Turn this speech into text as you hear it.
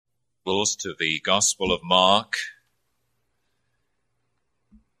Bibles to the Gospel of Mark,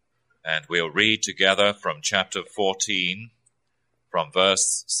 and we'll read together from chapter 14, from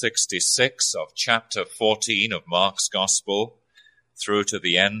verse 66 of chapter 14 of Mark's Gospel, through to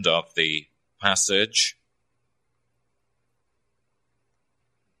the end of the passage.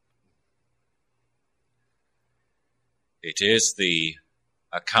 It is the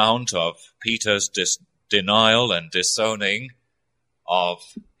account of Peter's denial and disowning of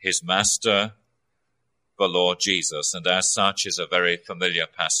his master, the Lord Jesus, and as such is a very familiar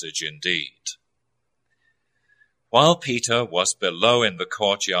passage indeed. While Peter was below in the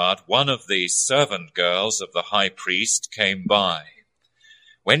courtyard, one of the servant girls of the high priest came by.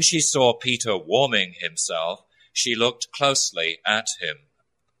 When she saw Peter warming himself, she looked closely at him.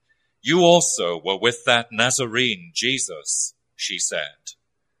 "You also were with that Nazarene Jesus," she said.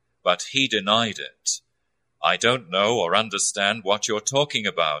 But he denied it. "I don't know or understand what you're talking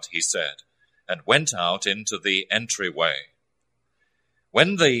about," he said, and went out into the entryway.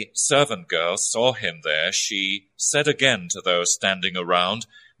 When the servant girl saw him there, she said again to those standing around,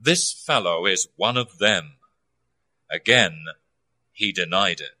 "This fellow is one of them." Again, he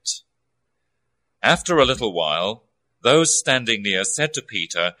denied it. After a little while, those standing near said to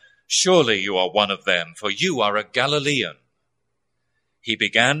Peter, "Surely you are one of them, for you are a Galilean." He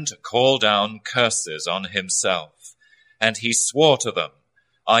began to call down curses on himself, and he swore to them,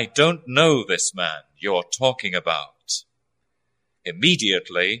 "I don't know this man you're talking about."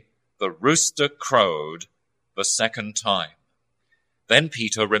 Immediately, the rooster crowed the second time. Then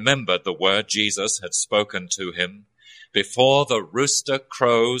Peter remembered the word Jesus had spoken to him, "Before the rooster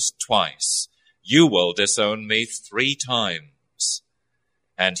crows twice, you will disown me 3 times."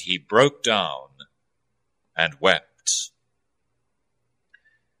 And he broke down and wept.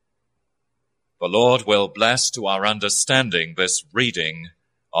 The Lord will bless to our understanding this reading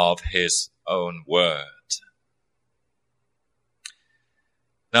of his own word.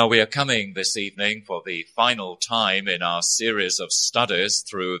 Now we are coming this evening for the final time in our series of studies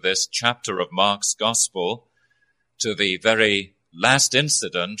through this chapter of Mark's Gospel to the very last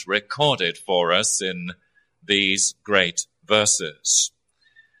incident recorded for us in these great verses.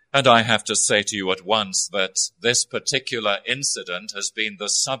 And I have to say to you at once that this particular incident has been the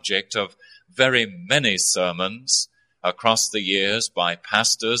subject of very many sermons across the years by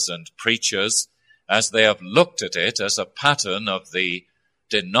pastors and preachers as they have looked at it as a pattern of the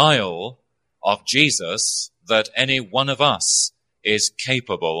denial of Jesus that any one of us is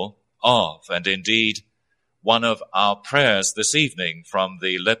capable of. And indeed, one of our prayers this evening from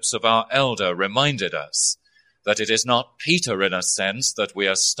the lips of our elder reminded us that it is not Peter in a sense that we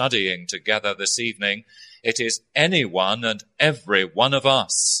are studying together this evening. It is anyone and every one of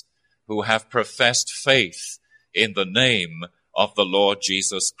us who have professed faith in the name of the Lord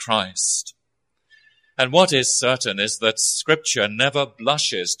Jesus Christ. And what is certain is that Scripture never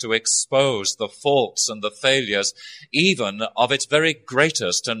blushes to expose the faults and the failures, even of its very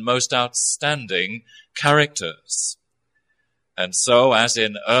greatest and most outstanding characters. And so, as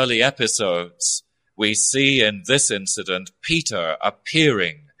in early episodes, we see in this incident Peter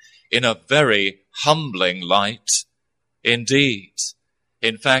appearing in a very humbling light indeed.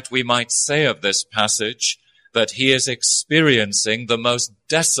 In fact, we might say of this passage that he is experiencing the most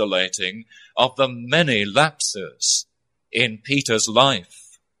desolating of the many lapses in Peter's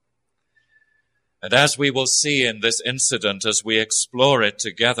life. And as we will see in this incident as we explore it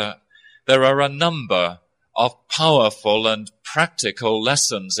together, there are a number of powerful and practical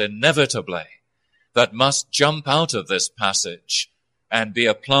lessons inevitably that must jump out of this passage and be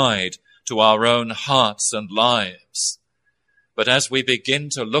applied to our own hearts and lives. But as we begin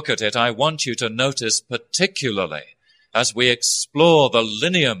to look at it, I want you to notice particularly, as we explore the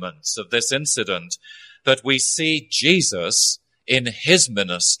lineaments of this incident, that we see Jesus in his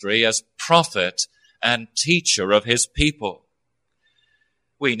ministry as prophet and teacher of his people.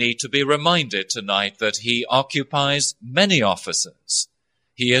 We need to be reminded tonight that he occupies many offices.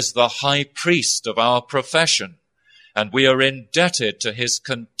 He is the high priest of our profession, and we are indebted to his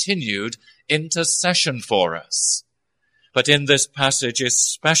continued intercession for us. But in this passage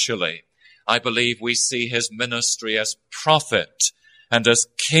especially, I believe we see his ministry as prophet and as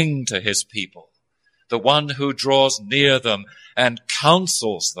king to his people, the one who draws near them and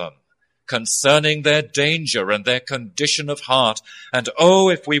counsels them concerning their danger and their condition of heart. And oh,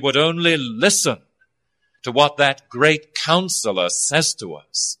 if we would only listen to what that great counselor says to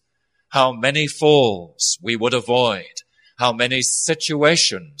us, how many falls we would avoid, how many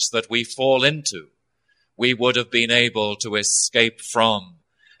situations that we fall into we would have been able to escape from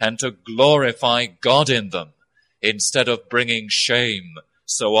and to glorify God in them instead of bringing shame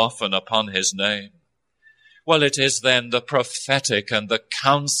so often upon his name? Well, it is then the prophetic and the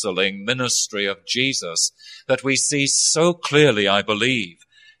counseling ministry of Jesus that we see so clearly, I believe,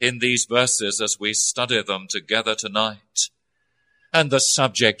 in these verses as we study them together tonight. And the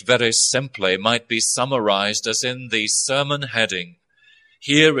subject very simply might be summarized as in the sermon heading,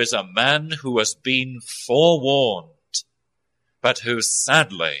 here is a man who has been forewarned, but who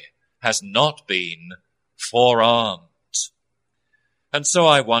sadly has not been forearmed. And so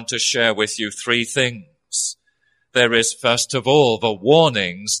I want to share with you three things. There is, first of all, the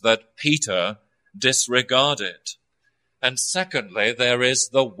warnings that Peter disregarded. And secondly, there is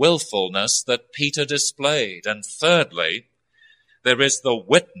the willfulness that Peter displayed. And thirdly, there is the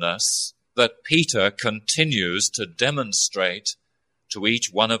witness that Peter continues to demonstrate to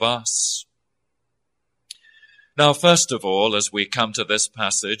each one of us. Now, first of all, as we come to this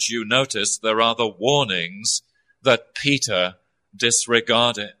passage, you notice there are the warnings that Peter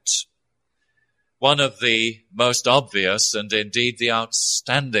disregarded. One of the most obvious and indeed the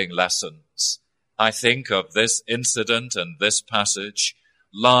outstanding lessons, I think, of this incident and this passage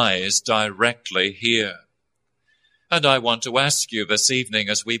lies directly here. And I want to ask you this evening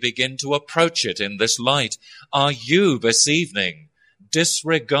as we begin to approach it in this light, are you this evening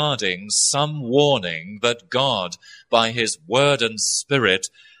disregarding some warning that God, by his word and spirit,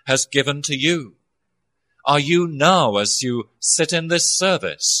 has given to you? Are you now, as you sit in this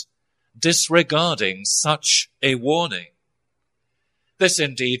service, disregarding such a warning? This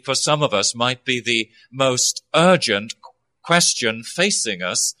indeed for some of us might be the most urgent question facing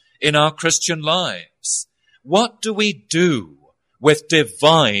us in our Christian lives. What do we do with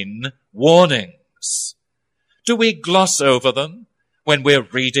divine warnings? Do we gloss over them when we're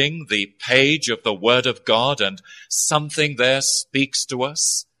reading the page of the Word of God and something there speaks to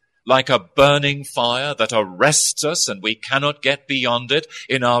us like a burning fire that arrests us and we cannot get beyond it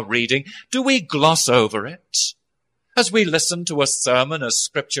in our reading? Do we gloss over it? As we listen to a sermon as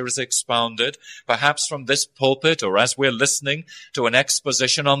Scripture is expounded, perhaps from this pulpit or as we're listening to an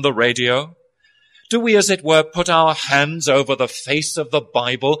exposition on the radio, do we, as it were, put our hands over the face of the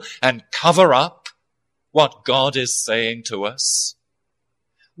Bible and cover up what God is saying to us?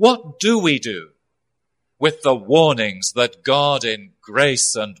 What do we do with the warnings that God in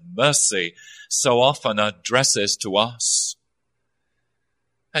grace and mercy so often addresses to us?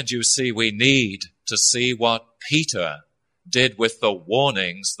 And you see, we need to see what Peter did with the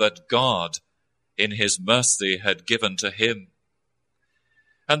warnings that God in his mercy had given to him.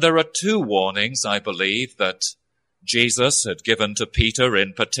 And there are two warnings, I believe, that Jesus had given to Peter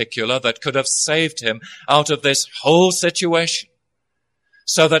in particular that could have saved him out of this whole situation,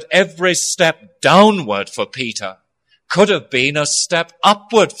 so that every step downward for Peter could have been a step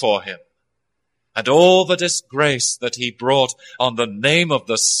upward for him. And all the disgrace that he brought on the name of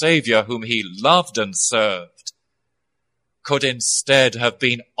the Savior whom he loved and served could instead have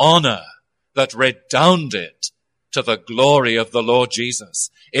been honor that redounded to the glory of the Lord Jesus,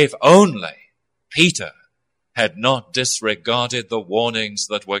 if only Peter had not disregarded the warnings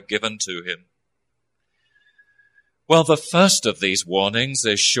that were given to him. Well, the first of these warnings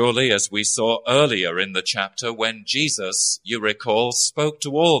is surely, as we saw earlier in the chapter, when Jesus, you recall, spoke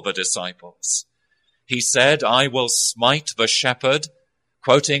to all the disciples. He said, I will smite the shepherd,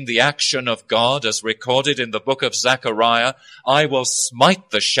 quoting the action of God as recorded in the book of Zechariah, I will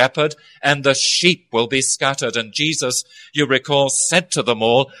smite the shepherd and the sheep will be scattered. And Jesus, you recall, said to them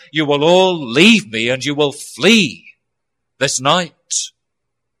all, you will all leave me and you will flee this night.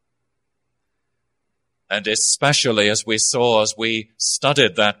 And especially as we saw, as we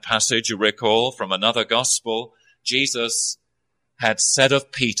studied that passage, you recall, from another gospel, Jesus had said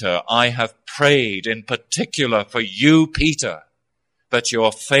of Peter, I have prayed in particular for you, Peter, that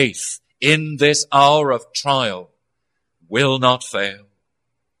your faith in this hour of trial will not fail.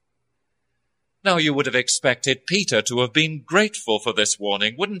 Now, you would have expected Peter to have been grateful for this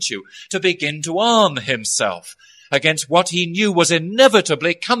warning, wouldn't you? To begin to arm himself against what he knew was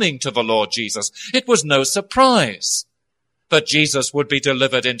inevitably coming to the Lord Jesus. It was no surprise that Jesus would be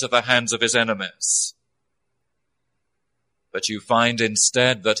delivered into the hands of his enemies. But you find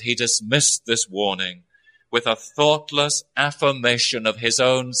instead that he dismissed this warning with a thoughtless affirmation of his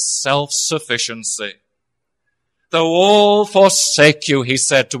own self-sufficiency. Though all forsake you, he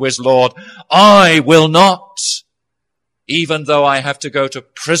said to his Lord, I will not. Even though I have to go to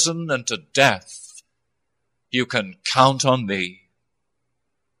prison and to death, you can count on me.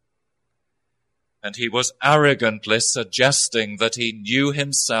 And he was arrogantly suggesting that he knew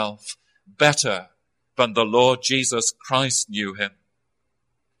himself better than the Lord Jesus Christ knew him.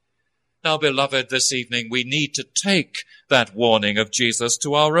 Now, beloved, this evening we need to take that warning of Jesus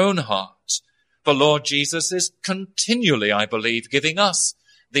to our own heart. The Lord Jesus is continually, I believe, giving us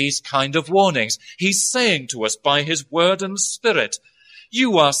these kind of warnings. He's saying to us by his word and spirit,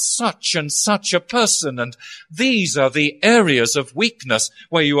 you are such and such a person, and these are the areas of weakness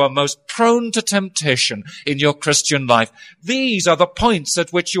where you are most prone to temptation in your Christian life. These are the points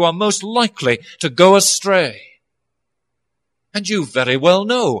at which you are most likely to go astray. And you very well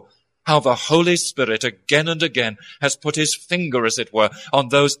know how the Holy Spirit again and again has put his finger, as it were, on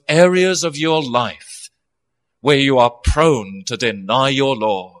those areas of your life where you are prone to deny your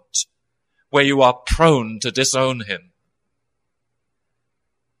Lord, where you are prone to disown him.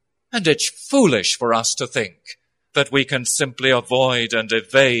 And it's foolish for us to think that we can simply avoid and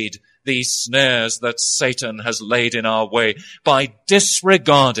evade these snares that Satan has laid in our way by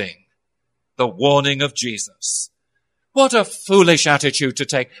disregarding the warning of Jesus. What a foolish attitude to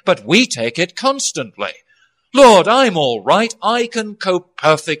take, but we take it constantly. Lord, I'm all right. I can cope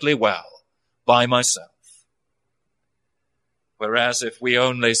perfectly well by myself. Whereas if we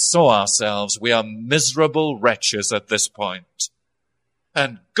only saw ourselves, we are miserable wretches at this point.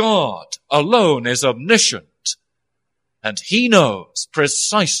 And God alone is omniscient, and he knows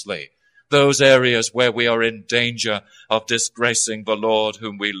precisely those areas where we are in danger of disgracing the Lord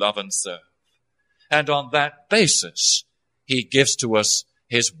whom we love and serve. And on that basis, he gives to us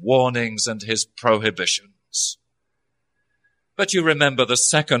his warnings and his prohibitions. But you remember the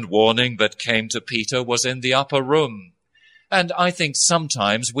second warning that came to Peter was in the upper room. And I think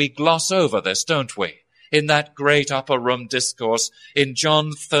sometimes we gloss over this, don't we? In that great upper room discourse in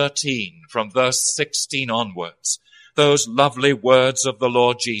John 13, from verse 16 onwards, those lovely words of the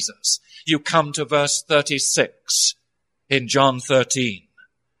Lord Jesus. You come to verse 36 in John 13,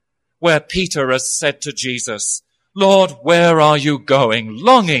 where Peter has said to Jesus, Lord, where are you going?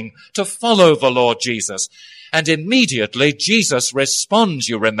 Longing to follow the Lord Jesus. And immediately Jesus responds,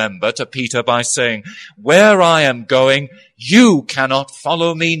 you remember, to Peter by saying, where I am going, you cannot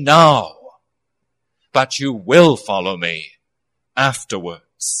follow me now, but you will follow me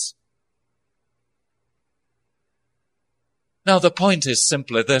afterwards. Now, the point is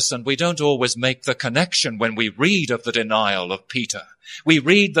simply this, and we don't always make the connection when we read of the denial of Peter. We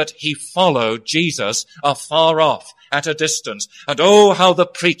read that he followed Jesus afar off, at a distance. And oh, how the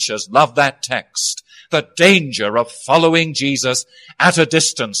preachers love that text. The danger of following Jesus at a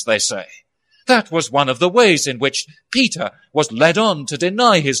distance, they say. That was one of the ways in which Peter was led on to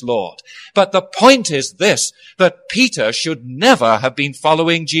deny his Lord. But the point is this, that Peter should never have been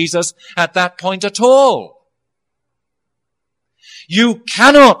following Jesus at that point at all. You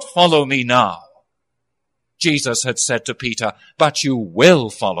cannot follow me now, Jesus had said to Peter, but you will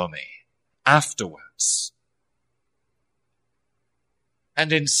follow me afterwards.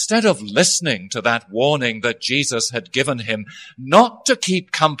 And instead of listening to that warning that Jesus had given him not to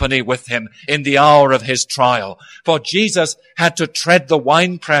keep company with him in the hour of his trial, for Jesus had to tread the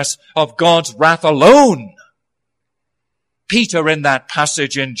winepress of God's wrath alone, Peter, in that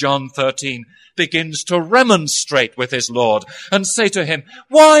passage in John 13, begins to remonstrate with his Lord and say to him,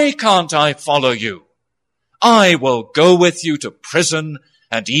 why can't I follow you? I will go with you to prison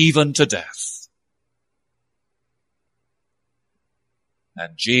and even to death.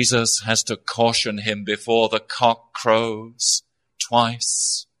 And Jesus has to caution him before the cock crows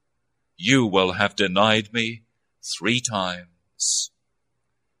twice. You will have denied me 3 times.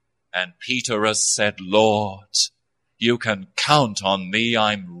 And Peter has said, Lord, you can count on me.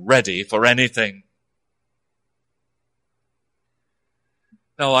 I'm ready for anything.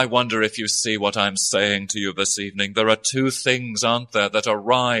 Now, I wonder if you see what I'm saying to you this evening. There are 2 things, aren't there, that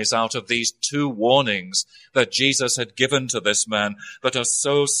arise out of these 2 warnings that Jesus had given to this man that are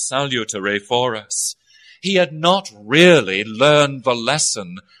so salutary for us. He had not really learned the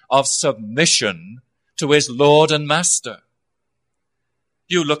lesson of submission to his Lord and Master.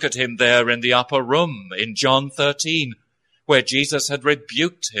 You look at him there in the upper room in John 13, where Jesus had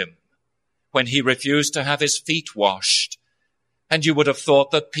rebuked him when he refused to have his feet washed. And you would have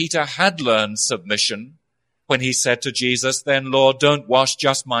thought that Peter had learned submission when he said to Jesus, then, Lord, don't wash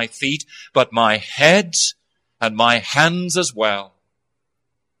just my feet, but my head and my hands as well.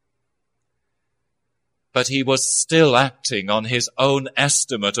 But he was still acting on his own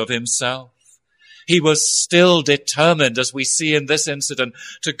estimate of himself. He was still determined, as we see in this incident,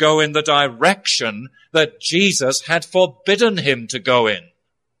 to go in the direction that Jesus had forbidden him to go in.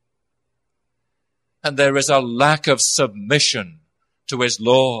 And there is a lack of submission to his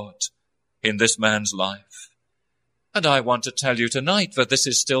Lord in this man's life. And I want to tell you tonight that this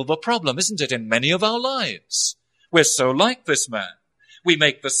is still the problem, isn't it, in many of our lives? We're so like this man. we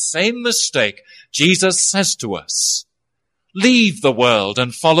make the same mistake. Jesus says to us, leave the world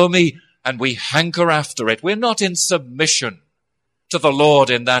and follow me, and we hanker after it. We're not in submission to the Lord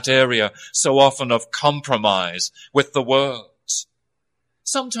in that area so often of compromise with the world.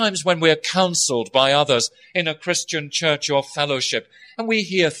 Sometimes when we're counseled by others in a Christian church or fellowship, and we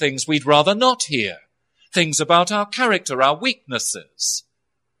hear things we'd rather not hear, things about our character, our weaknesses,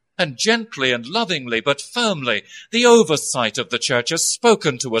 and gently and lovingly but firmly, the oversight of the church has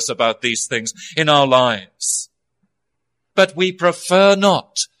spoken to us about these things in our lives. But we prefer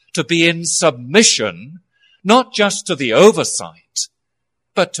not to be in submission, not just to the oversight,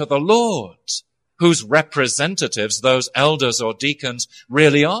 but to the Lord, whose representatives those elders or deacons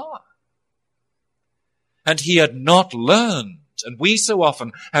really are. And he had not learned, and we so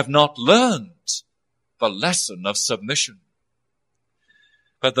often have not learned, the lesson of submission.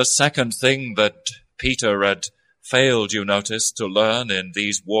 But the second thing that Peter had failed, you notice, to learn in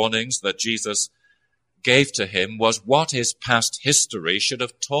these warnings that Jesus gave to him was what his past history should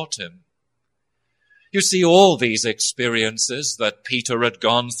have taught him. You see, all these experiences that Peter had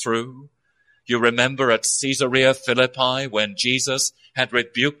gone through, you remember at Caesarea Philippi when Jesus had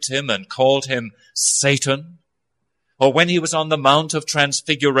rebuked him and called him Satan, or when he was on the Mount of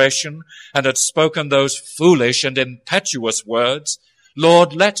Transfiguration and had spoken those foolish and impetuous words,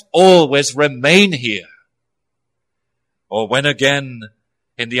 Lord, let always remain here. Or when again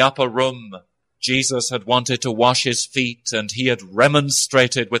in the upper room, Jesus had wanted to wash his feet and he had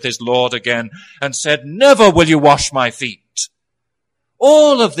remonstrated with his Lord again and said, never will you wash my feet.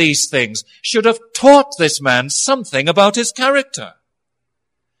 All of these things should have taught this man something about his character.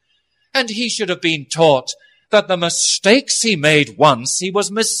 And he should have been taught that the mistakes he made once, he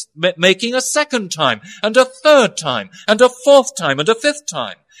was making a second time, and a third time, and a fourth time, and a fifth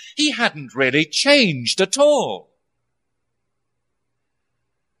time. He hadn't really changed at all.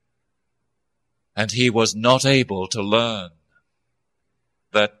 And he was not able to learn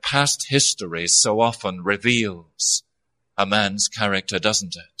that past history so often reveals a man's character,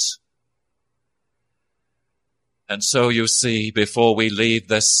 doesn't it? And so you see, before we leave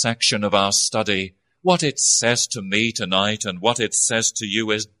this section of our study, what it says to me tonight and what it says to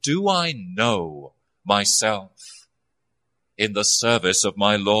you is, do I know myself in the service of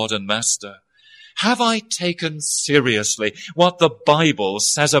my Lord and Master? Have I taken seriously what the Bible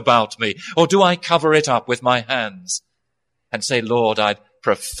says about me, or do I cover it up with my hands and say, Lord, I'd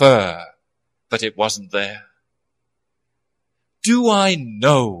prefer that it wasn't there? Do I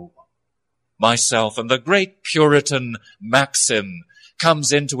know myself? And the great Puritan maxim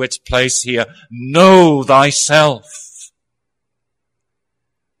comes into its place here, know thyself.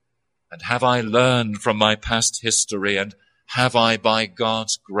 And have I learned from my past history, and have I, by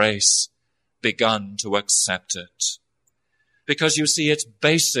God's grace, begun to accept it? Because you see, it's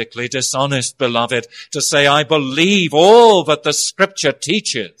basically dishonest, beloved, to say, I believe all that the Scripture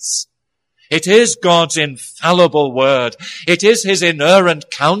teaches. It is God's infallible word. It is his inerrant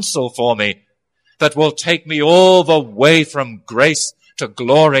counsel for me that will take me all the way from grace to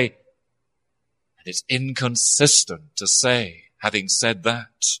glory. And it's inconsistent to say, having said that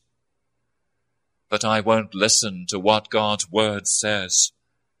I won't listen to what God's word says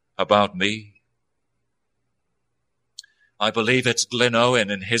about me. I believe it's Glyn Owen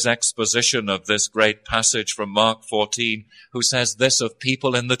in his exposition of this great passage from Mark 14 who says this of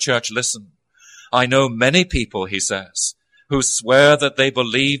people in the church. Listen, I know many people, he says, who swear that they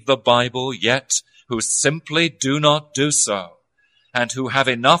believe the Bible, yet who simply do not do so, and who have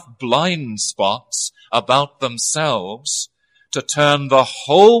enough blind spots about themselves to turn the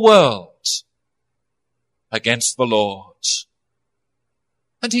whole world against the Lord.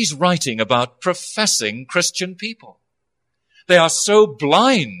 And he's writing about professing Christian people. They are so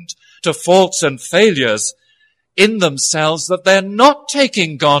blind to faults and failures in themselves that they're not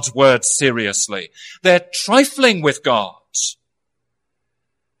taking God's word seriously. They're trifling with God.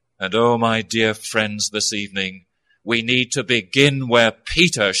 And oh, my dear friends, this evening, we need to begin where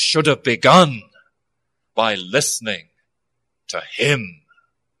Peter should have begun, by listening to him.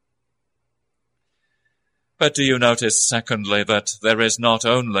 But do you notice, secondly, that there is not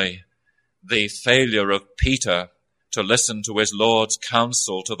only the failure of Peter to listen to his Lord's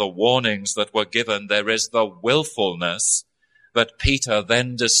counsel, to the warnings that were given, there is the willfulness that Peter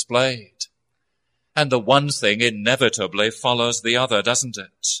then displayed. And the one thing inevitably follows the other, doesn't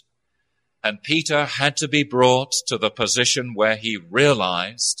it? And Peter had to be brought to the position where he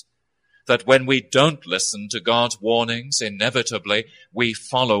realized that when we don't listen to God's warnings, inevitably we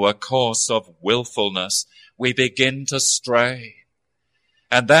follow a course of willfulness. We begin to stray.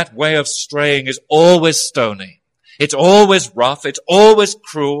 And that way of straying is always stony. It's always rough. It's always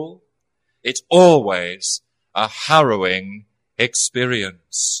cruel. It's always a harrowing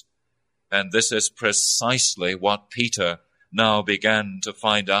experience. And this is precisely what Peter now began to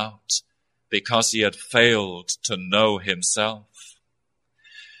find out, because he had failed to know himself.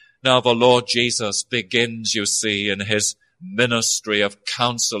 Now the Lord Jesus begins, you see, in his ministry of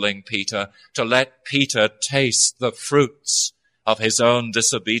counseling Peter, to let Peter taste the fruits of his own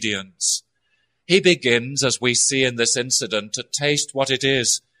disobedience. He begins, as we see in this incident, to taste what it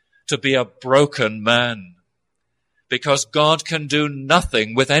is to be a broken man, because God can do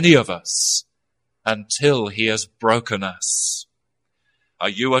nothing with any of us until he has broken us. Are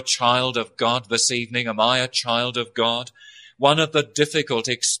you a child of God this evening? Am I a child of God? One of the difficult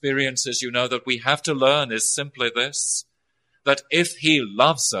experiences, that we have to learn is simply this, that if he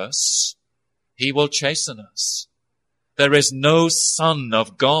loves us, he will chasten us. There is no son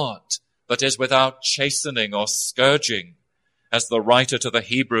of God that is without chastening or scourging, as the writer to the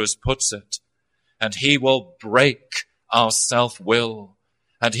Hebrews puts it. And he will break our self-will,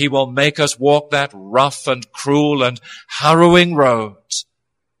 and he will make us walk that rough and cruel and harrowing road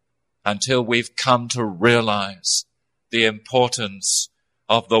until we've come to realize the importance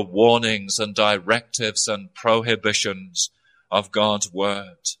of the warnings and directives and prohibitions of God's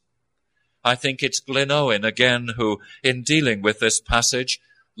word. I think it's Glyn Owen again who, in dealing with this passage,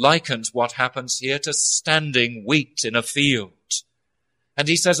 likens what happens here to standing wheat in a field. And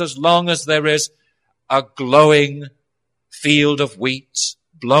he says, as long as there is a glowing field of wheat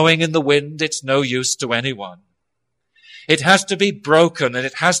blowing in the wind, it's no use to anyone. It has to be broken and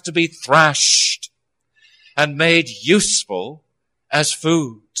it has to be thrashed and made useful as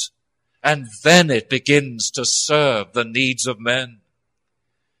food. And then it begins to serve the needs of men.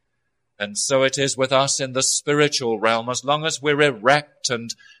 And so it is with us in the spiritual realm. As long as we're erect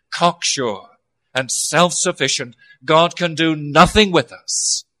and cocksure and self-sufficient, God can do nothing with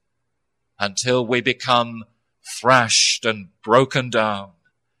us until we become thrashed and broken down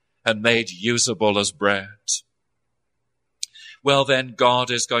and made usable as bread. Well, then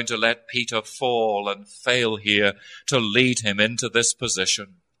God is going to let Peter fall and fail here to lead him into this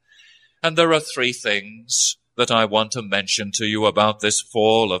position. And there are three things that I want to mention to you about this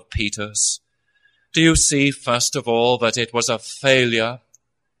fall of Peter's. Do you see, first of all, that it was a failure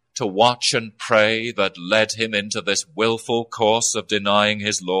to watch and pray that led him into this willful course of denying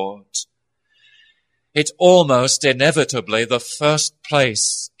his Lord? It's almost inevitably the first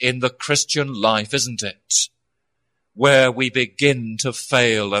place in the Christian life, isn't it, where we begin to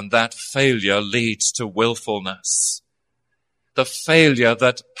fail, and that failure leads to willfulness. The failure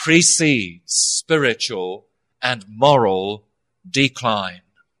that precedes spiritual and moral decline.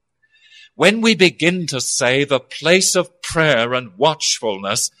 When we begin to say the place of prayer and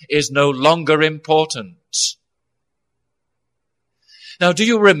watchfulness is no longer important. Now, do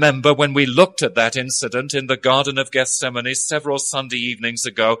you remember when we looked at that incident in the Garden of Gethsemane several Sunday evenings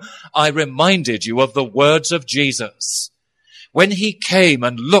ago? I reminded you of the words of Jesus when he came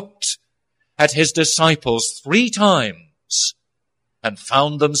and looked at his disciples 3 times and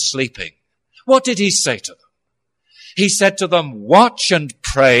found them sleeping. What did he say to them? He said to them, watch and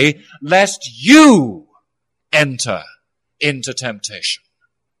pray lest you enter into temptation.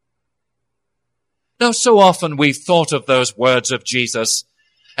 Now, so often we've thought of those words of Jesus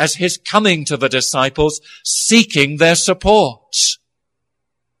as his coming to the disciples, seeking their support.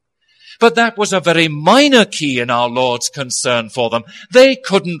 But that was a very minor key in our Lord's concern for them. They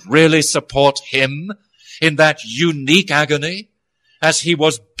couldn't really support him in that unique agony as he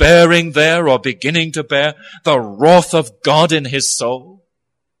was bearing there, or beginning to bear, the wrath of God in his soul.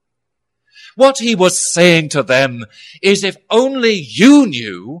 What he was saying to them is, if only you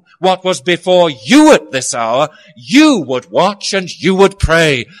knew what was before you at this hour, you would watch and you would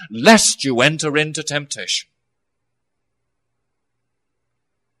pray, lest you enter into temptation.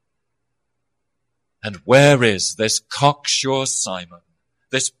 And where is this cocksure Simon,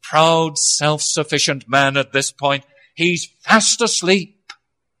 this proud, self-sufficient man at this point? He's fast asleep.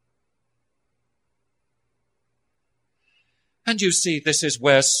 And you see, this is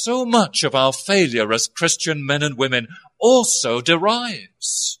where so much of our failure as Christian men and women also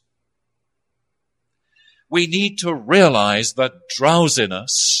derives. We need to realize that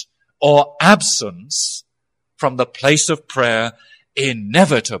drowsiness or absence from the place of prayer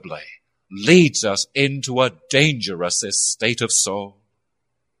inevitably leads us into a dangerous state of soul.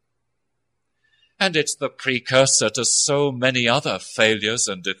 And it's the precursor to so many other failures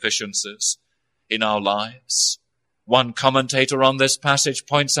and deficiencies in our lives. One commentator on this passage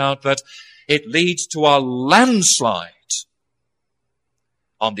points out that it leads to a landslide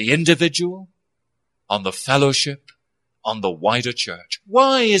on the individual, on the fellowship, on the wider church.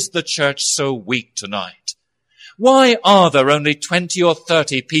 Why is the church so weak tonight? Why are there only 20 or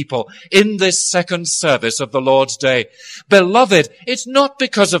 30 people in this second service of the Lord's Day? Beloved, it's not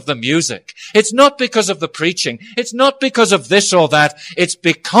because of the music. It's not because of the preaching. It's not because of this or that. It's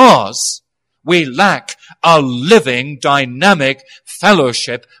because we lack a living, dynamic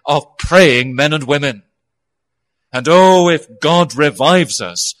fellowship of praying men and women. And oh, if God revives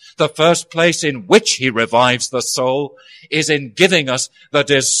us, the first place in which he revives the soul is in giving us the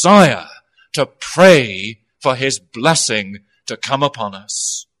desire to pray for his blessing to come upon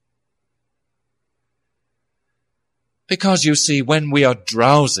us. Because you see, when we are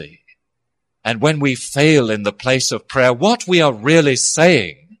drowsy and when we fail in the place of prayer, what we are really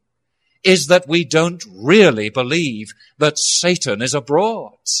saying is that we don't really believe that Satan is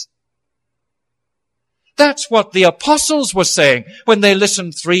abroad. That's what the apostles were saying when they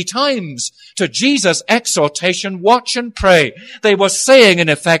listened 3 times to Jesus' exhortation, watch and pray. They were saying, in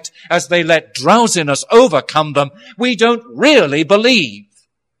effect, as they let drowsiness overcome them, we don't really believe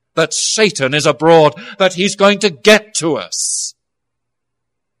that Satan is abroad, that he's going to get to us.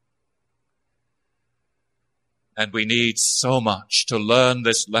 And we need so much to learn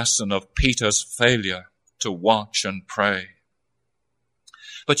this lesson of Peter's failure to watch and pray.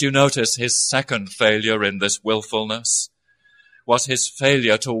 But you notice his second failure in this willfulness was his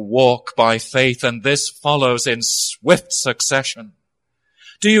failure to walk by faith, and this follows in swift succession.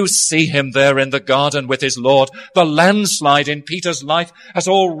 Do you see him there in the garden with his Lord? The landslide in Peter's life has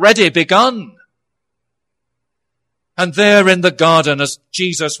already begun. And there in the garden, as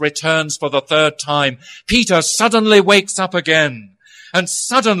Jesus returns for the 3rd time, Peter suddenly wakes up again, and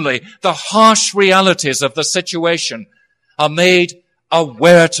suddenly the harsh realities of the situation are made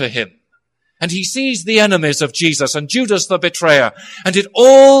aware to him. And he sees the enemies of Jesus and Judas the betrayer, and it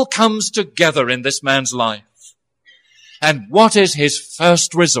all comes together in this man's life. And what is his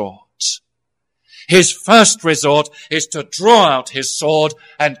first resort? His first resort is to draw out his sword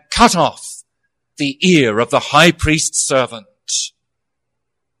and cut off the ear of the high priest's servant.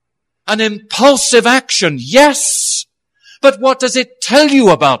 An impulsive action, yes. But what does it tell you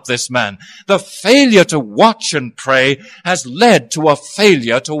about this man? The failure to watch and pray has led to a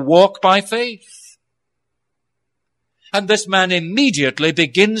failure to walk by faith. And this man immediately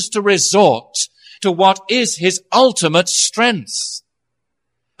begins to resort to what is his ultimate strength.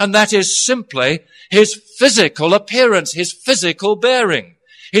 And that is simply his physical appearance, his physical bearing,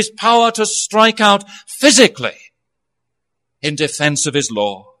 his power to strike out physically in defense of his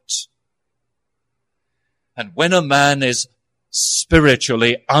Lord. And when a man is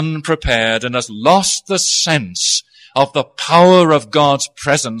spiritually unprepared and has lost the sense of the power of God's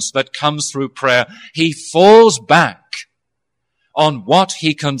presence that comes through prayer, he falls back on what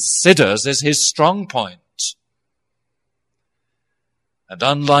he considers as his strong point. And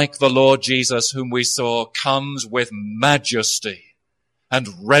unlike the Lord Jesus, whom we saw, comes with majesty and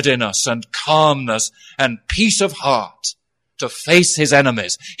readiness and calmness and peace of heart to face his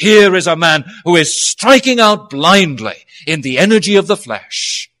enemies. Here is a man who is striking out blindly in the energy of the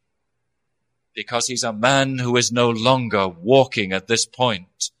flesh, because he's a man who is no longer walking at this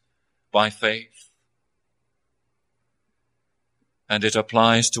point by faith. And it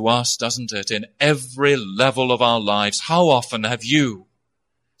applies to us, doesn't it, in every level of our lives. How often have you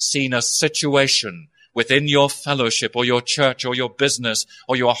seen a situation within your fellowship or your church or your business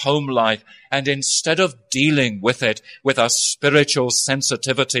or your home life, and instead of dealing with it with a spiritual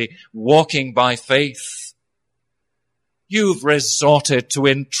sensitivity, walking by faith, you've resorted to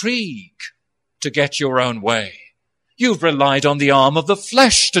intrigue to get your own way. You've relied on the arm of the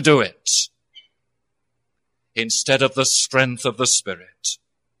flesh to do it instead of the strength of the Spirit.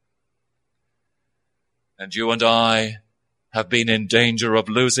 And you and I have been in danger of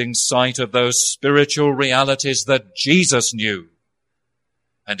losing sight of those spiritual realities that Jesus knew.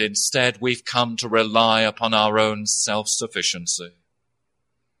 And instead we've come to rely upon our own self-sufficiency.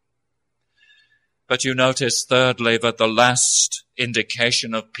 But you notice thirdly that the last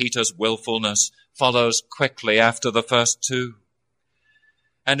indication of Peter's willfulness follows quickly after the first 2.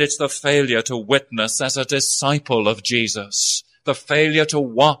 And it's the failure to witness as a disciple of Jesus, the failure to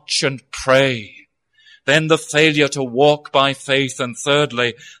watch and pray. Then the failure to walk by faith, and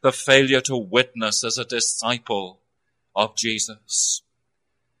thirdly, the failure to witness as a disciple of Jesus.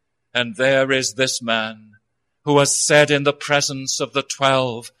 And there is this man who has said in the presence of the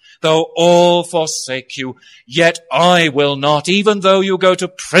 12, though all forsake you, yet I will not, even though you go to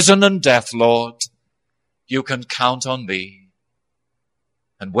prison and death, Lord, you can count on me.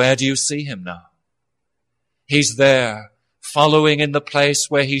 And where do you see him now? He's there, following in the place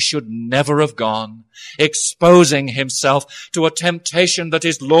where he should never have gone, exposing himself to a temptation that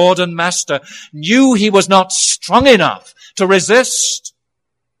his Lord and Master knew he was not strong enough to resist.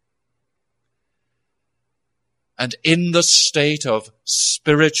 And in the state of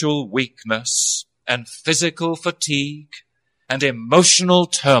spiritual weakness and physical fatigue and emotional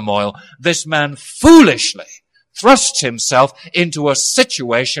turmoil, this man foolishly thrust himself into a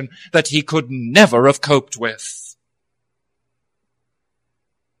situation that he could never have coped with.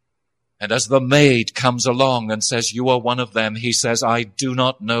 And as the maid comes along and says, "You are one of them," he says, "I do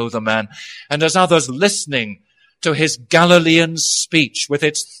not know the man." And as others listening to his Galilean speech with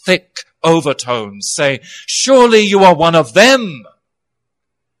its thick overtones say, "Surely you are one of them,"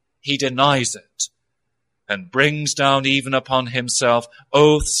 he denies it and brings down even upon himself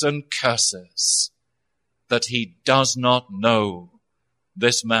oaths and curses that he does not know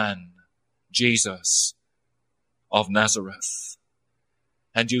this man, Jesus of Nazareth.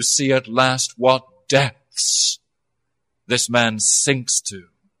 And you see at last what depths this man sinks to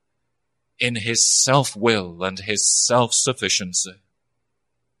in his self-will and his self-sufficiency.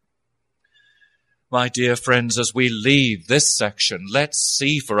 My dear friends, as we leave this section, let's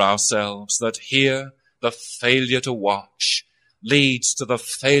see for ourselves that here the failure to watch leads to the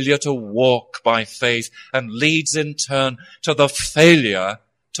failure to walk by faith and leads in turn to the failure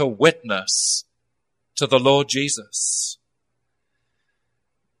to witness to the Lord Jesus.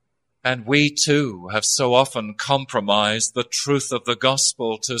 And we too have so often compromised the truth of the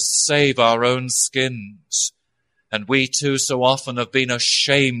gospel to save our own skins. And we too so often have been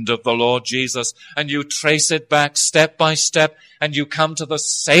ashamed of the Lord Jesus. And you trace it back step by step and you come to the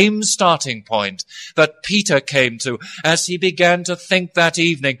same starting point that Peter came to as he began to think that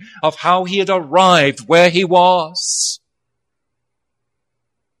evening of how he had arrived where he was.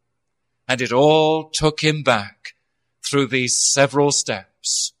 And it all took him back through these several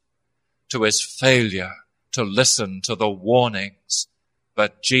steps to his failure to listen to the warnings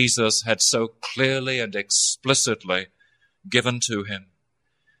that Jesus had so clearly and explicitly given to him.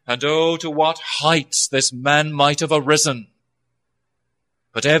 And oh, to what heights this man might have arisen.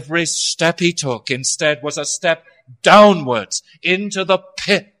 But every step he took instead was a step downwards into the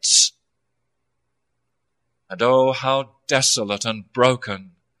pit. And oh, how desolate and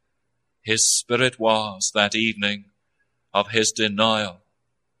broken his spirit was that evening of his denial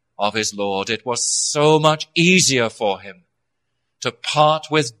of his Lord. It was so much easier for him to part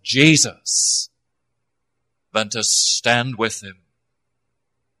with Jesus than to stand with him.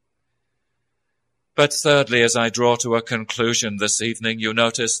 But thirdly, as I draw to a conclusion this evening, you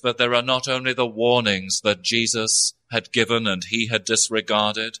notice that there are not only the warnings that Jesus had given and he had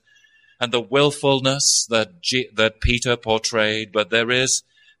disregarded, and the willfulness that Peter portrayed, but there is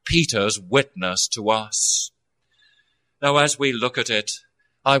Peter's witness to us. Now, as we look at it,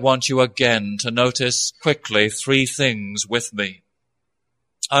 I want you again to notice quickly three things with me.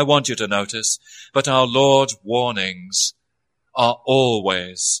 I want you to notice that our Lord's warnings are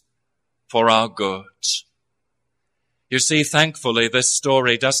always for our good. You see, thankfully, this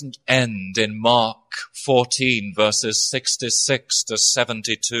story doesn't end in Mark 14, verses 66 to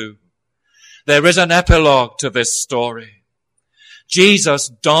 72. There is an epilogue to this story. Jesus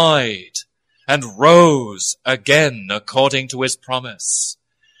died and rose again according to his promise.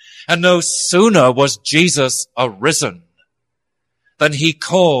 And no sooner was Jesus arisen than he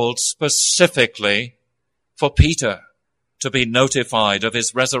called specifically for Peter to be notified of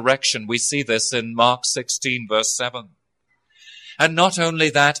his resurrection. We see this in Mark 16, verse 7. And not only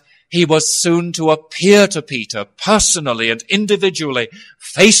that, he was soon to appear to Peter personally and individually,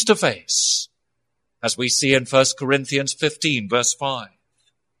 face to face, as we see in 1 Corinthians 15, verse 5.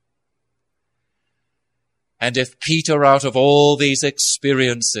 And if Peter, out of all these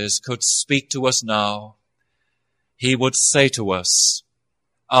experiences, could speak to us now, he would say to us,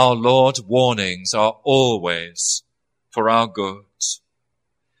 our Lord's warnings are always for our good.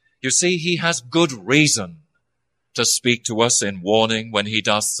 You see, he has good reason to speak to us in warning when he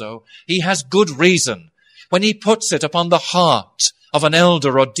does so. He has good reason when he puts it upon the heart of an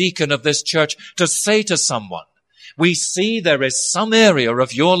elder or deacon of this church to say to someone, we see there is some area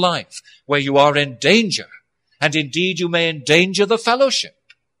of your life where you are in danger, and indeed you may endanger the fellowship.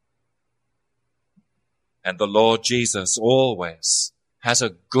 And the Lord Jesus always has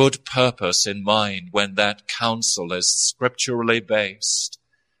a good purpose in mind when that counsel is scripturally based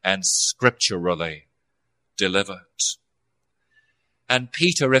and scripturally delivered. And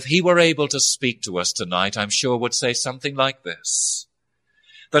Peter, if he were able to speak to us tonight, I'm sure would say something like this.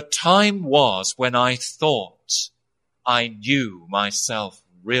 The time was when I thought I knew myself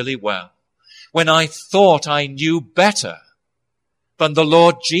really well, when I thought I knew better than the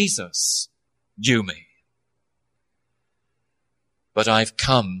Lord Jesus knew me. But I've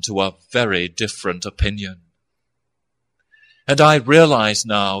come to a very different opinion. And I realize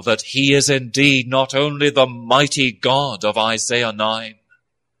now that he is indeed not only the mighty God of Isaiah 9,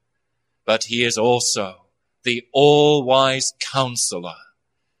 but he is also the all-wise counselor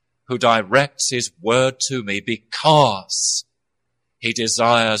who directs his word to me because he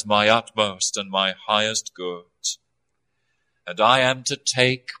desires my utmost and my highest good. And I am to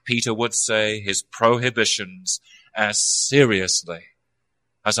take, Peter would say, his prohibitions as seriously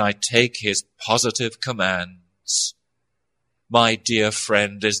as I take his positive commands. My dear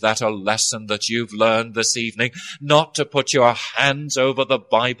friend, is that a lesson that you've learned this evening? Not to put your hands over the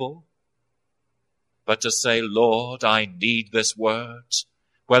Bible, but to say, Lord, I need this word,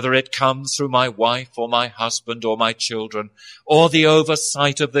 whether it comes through my wife or my husband or my children or the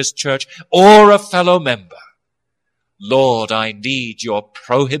oversight of this church or a fellow member. Lord, I need your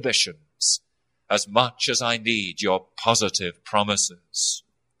prohibitions as much as I need your positive promises.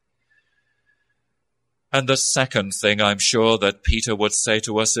 And the second thing I'm sure that Peter would say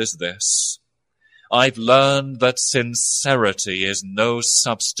to us is this: I've learned that sincerity is no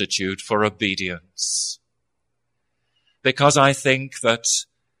substitute for obedience. Because I think that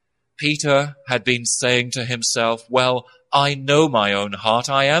Peter had been saying to himself, well, I know my own heart,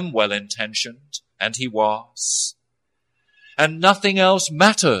 I am well-intentioned, and he was. And nothing else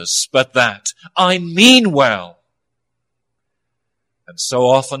matters but that. I mean well. And so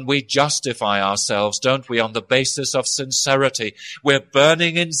often we justify ourselves, don't we, on the basis of sincerity. We're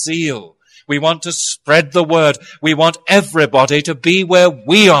burning in zeal. We want to spread the word. We want everybody to be where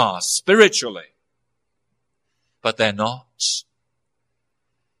we are spiritually. But they're not.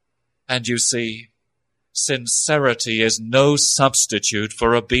 And you see, sincerity is no substitute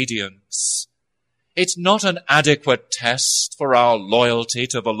for obedience. It's not an adequate test for our loyalty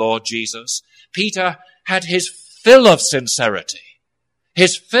to the Lord Jesus. Peter had his fill of sincerity,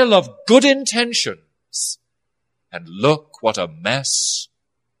 his fill of good intentions, and look what a mess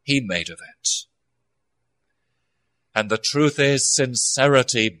he made of it. And the truth is,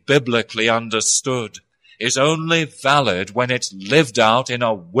 sincerity, biblically understood, is only valid when it's lived out in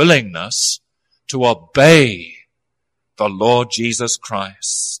a willingness to obey the Lord Jesus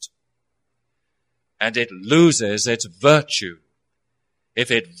Christ. And it loses its virtue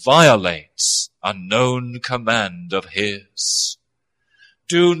if it violates a known command of his.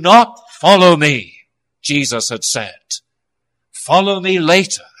 Do not follow me, Jesus had said. Follow me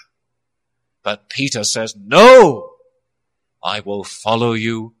later. But Peter says, no, I will follow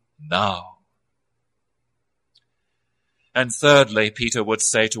you now. And thirdly, Peter would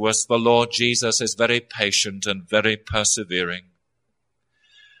say to us, the Lord Jesus is very patient and very persevering.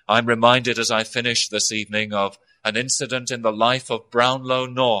 I'm reminded as I finish this evening of an incident in the life of Brownlow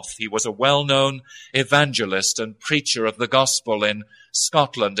North. He was a well-known evangelist and preacher of the gospel in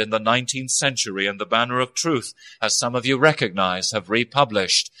Scotland in the 19th century, and the Banner of Truth, as some of you recognize, have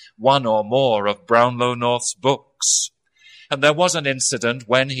republished one or more of Brownlow North's books. And there was an incident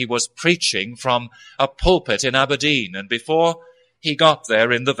when he was preaching from a pulpit in Aberdeen, and before he got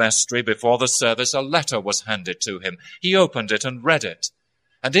there in the vestry, before the service, a letter was handed to him. He opened it and read it.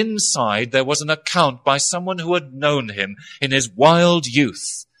 And inside there was an account by someone who had known him in his wild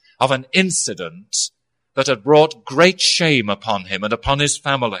youth of an incident that had brought great shame upon him and upon his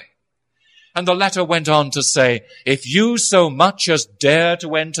family. And the letter went on to say, if you so much as dare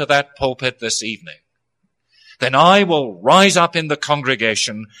to enter that pulpit this evening, then I will rise up in the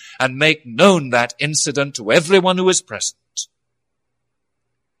congregation and make known that incident to everyone who is present.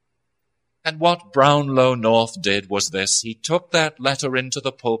 And what Brownlow North did was this. He took that letter into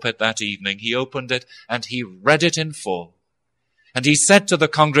the pulpit that evening. He opened it and he read it in full. And he said to the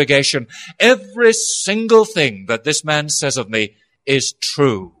congregation, every single thing that this man says of me is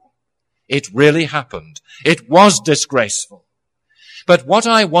true. It really happened. It was disgraceful. But what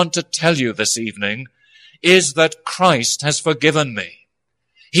I want to tell you this evening is that Christ has forgiven me.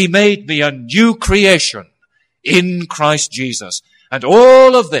 He made me a new creation in Christ Jesus. And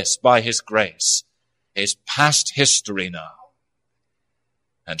all of this, by his grace, is past history now.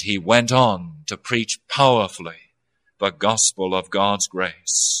 And he went on to preach powerfully the gospel of God's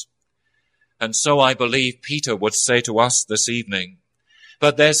grace. And so I believe Peter would say to us this evening,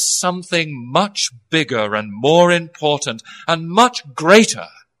 but there's something much bigger and more important and much greater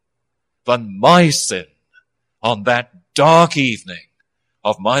than my sin on that dark evening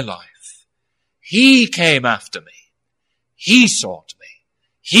of my life. He came after me. He sought me.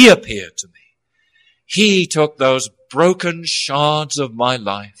 He appeared to me. He took those broken shards of my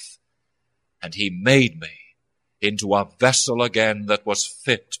life and he made me into a vessel again that was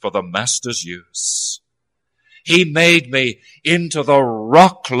fit for the Master's use. He made me into the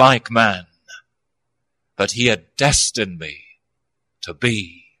rock-like man that he had destined me to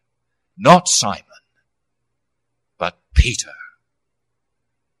be, not Simon, but Peter.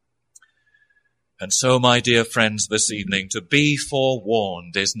 And so, my dear friends, this evening, to be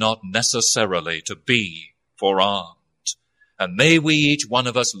forewarned is not necessarily to be forearmed. And may we, each one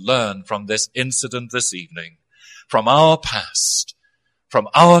of us, learn from this incident this evening, from our past, from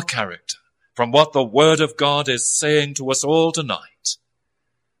our character, from what the Word of God is saying to us all tonight,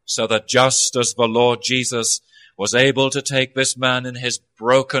 so that just as the Lord Jesus was able to take this man in his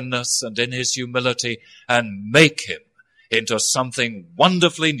brokenness and in his humility and make him into something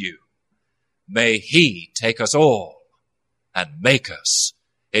wonderfully new, may he take us all and make us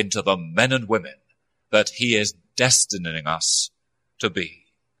into the men and women that he is destining us to be.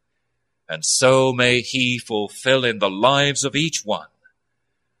 And so may he fulfill in the lives of each one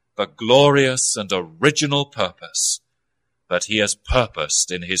the glorious and original purpose that he has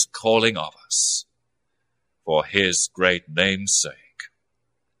purposed in his calling of us, for his great name's sake.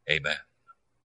 Amen.